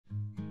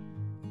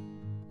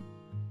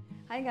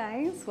Hi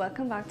guys,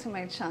 welcome back to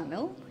my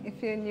channel.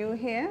 If you're new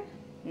here,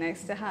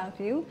 nice to have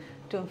you.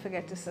 Don't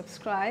forget to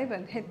subscribe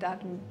and hit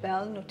that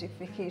bell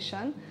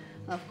notification.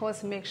 And of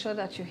course, make sure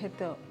that you hit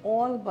the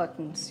all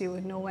button so you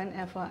will know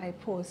whenever I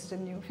post a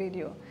new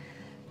video.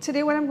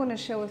 Today what I'm going to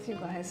share with you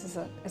guys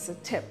is a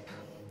tip.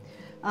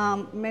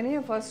 Many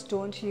of us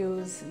don't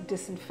use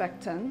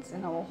disinfectants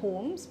in our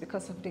homes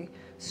because of the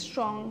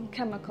strong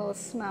chemical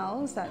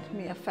smells that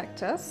may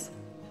affect us.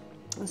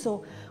 And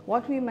so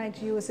what we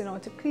might use in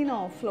order to clean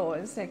our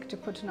floors, like to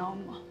put in our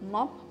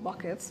mop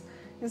buckets,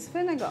 is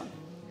vinegar.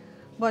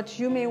 But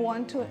you may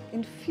want to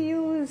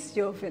infuse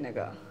your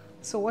vinegar.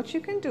 So what you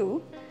can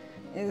do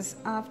is,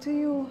 after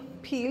you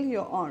peel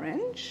your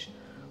orange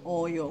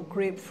or your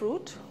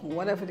grapefruit, or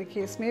whatever the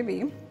case may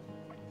be,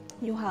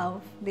 you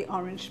have the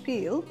orange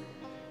peel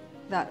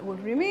that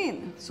would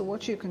remain. So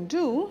what you can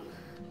do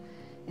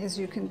is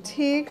you can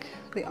take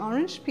the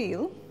orange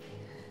peel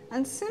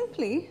and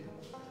simply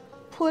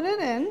put it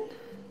in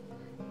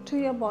to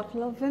your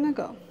bottle of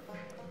vinegar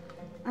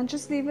and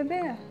just leave it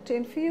there to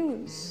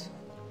infuse.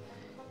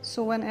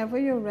 So whenever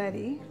you're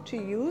ready to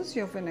use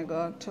your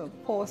vinegar to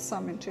pour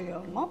some into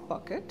your mop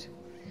bucket,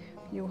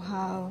 you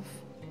have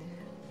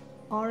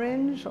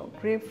orange or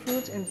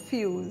grapefruit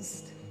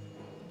infused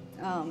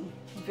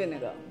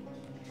vinegar.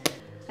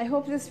 I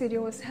hope this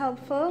video was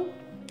helpful.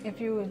 If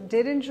you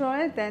did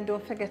enjoy it, then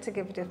don't forget to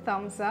give it a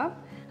thumbs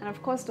up. And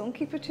of course, don't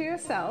keep it to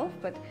yourself,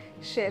 but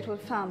share it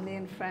with family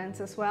and friends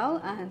as well.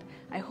 And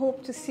I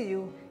hope to see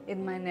you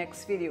in my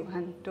next video.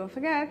 And don't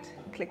forget,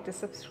 click the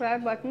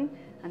subscribe button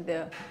and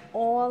the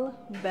all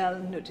bell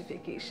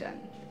notification.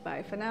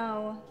 Bye for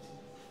now.